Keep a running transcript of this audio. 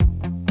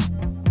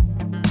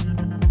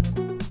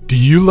Do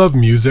you love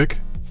music?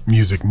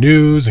 Music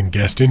news and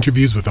guest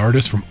interviews with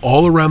artists from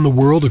all around the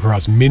world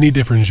across many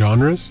different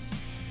genres?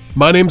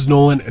 My name's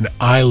Nolan and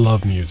I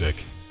love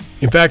music.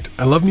 In fact,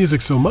 I love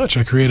music so much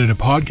I created a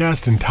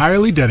podcast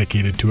entirely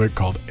dedicated to it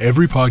called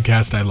Every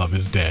Podcast I Love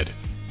Is Dead.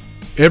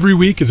 Every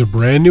week is a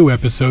brand new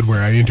episode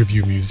where I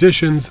interview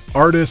musicians,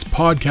 artists,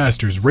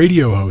 podcasters,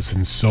 radio hosts,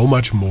 and so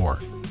much more.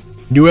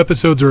 New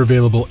episodes are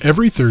available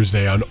every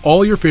Thursday on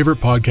all your favorite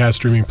podcast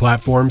streaming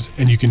platforms,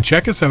 and you can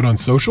check us out on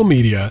social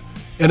media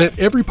and at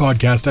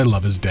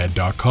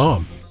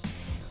everypodcastiloveisdead.com.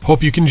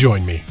 Hope you can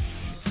join me.